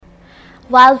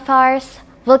Wildfires,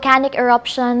 volcanic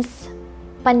eruptions,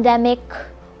 pandemic,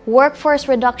 workforce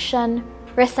reduction,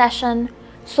 recession,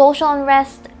 social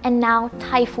unrest, and now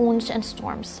typhoons and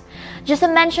storms. Just a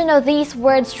mention of these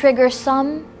words triggers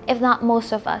some, if not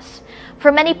most of us.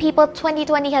 For many people,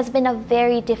 2020 has been a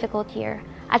very difficult year,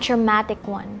 a traumatic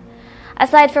one.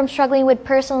 Aside from struggling with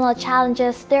personal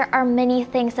challenges, there are many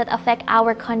things that affect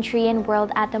our country and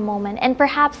world at the moment, and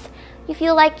perhaps you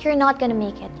feel like you're not going to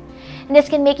make it. And this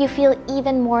can make you feel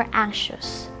even more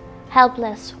anxious,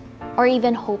 helpless, or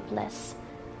even hopeless.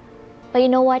 But you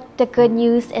know what? The good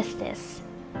news is this.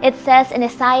 It says in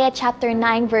Isaiah chapter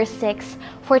 9 verse 6,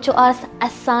 "For to us a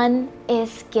son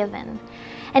is given,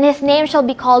 and his name shall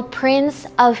be called Prince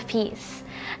of Peace."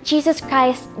 Jesus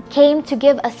Christ came to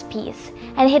give us peace,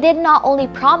 and he did not only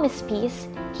promise peace,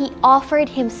 he offered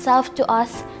himself to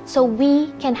us so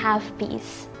we can have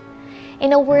peace.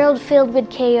 In a world filled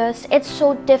with chaos, it's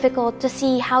so difficult to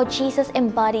see how Jesus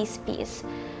embodies peace.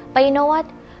 But you know what?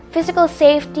 Physical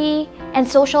safety and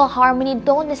social harmony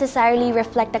don't necessarily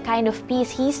reflect the kind of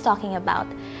peace he's talking about.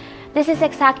 This is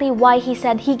exactly why he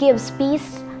said he gives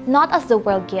peace not as the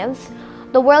world gives.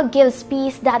 The world gives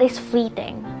peace that is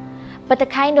fleeting. But the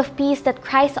kind of peace that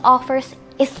Christ offers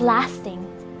is lasting.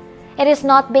 It is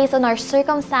not based on our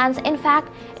circumstance. In fact,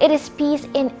 it is peace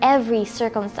in every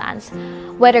circumstance,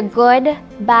 whether good,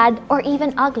 bad, or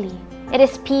even ugly. It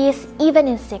is peace even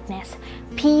in sickness,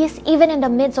 peace even in the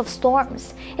midst of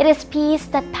storms. It is peace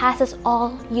that passes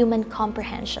all human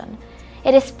comprehension.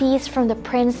 It is peace from the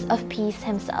Prince of Peace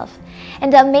himself.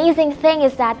 And the amazing thing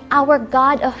is that our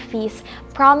God of peace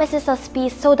promises us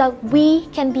peace so that we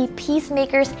can be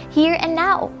peacemakers here and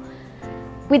now.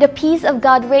 With the peace of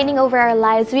God reigning over our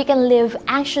lives, we can live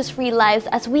anxious-free lives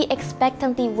as we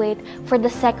expectantly wait for the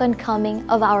second coming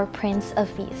of our Prince of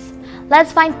Peace.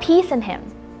 Let's find peace in him.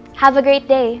 Have a great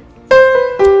day.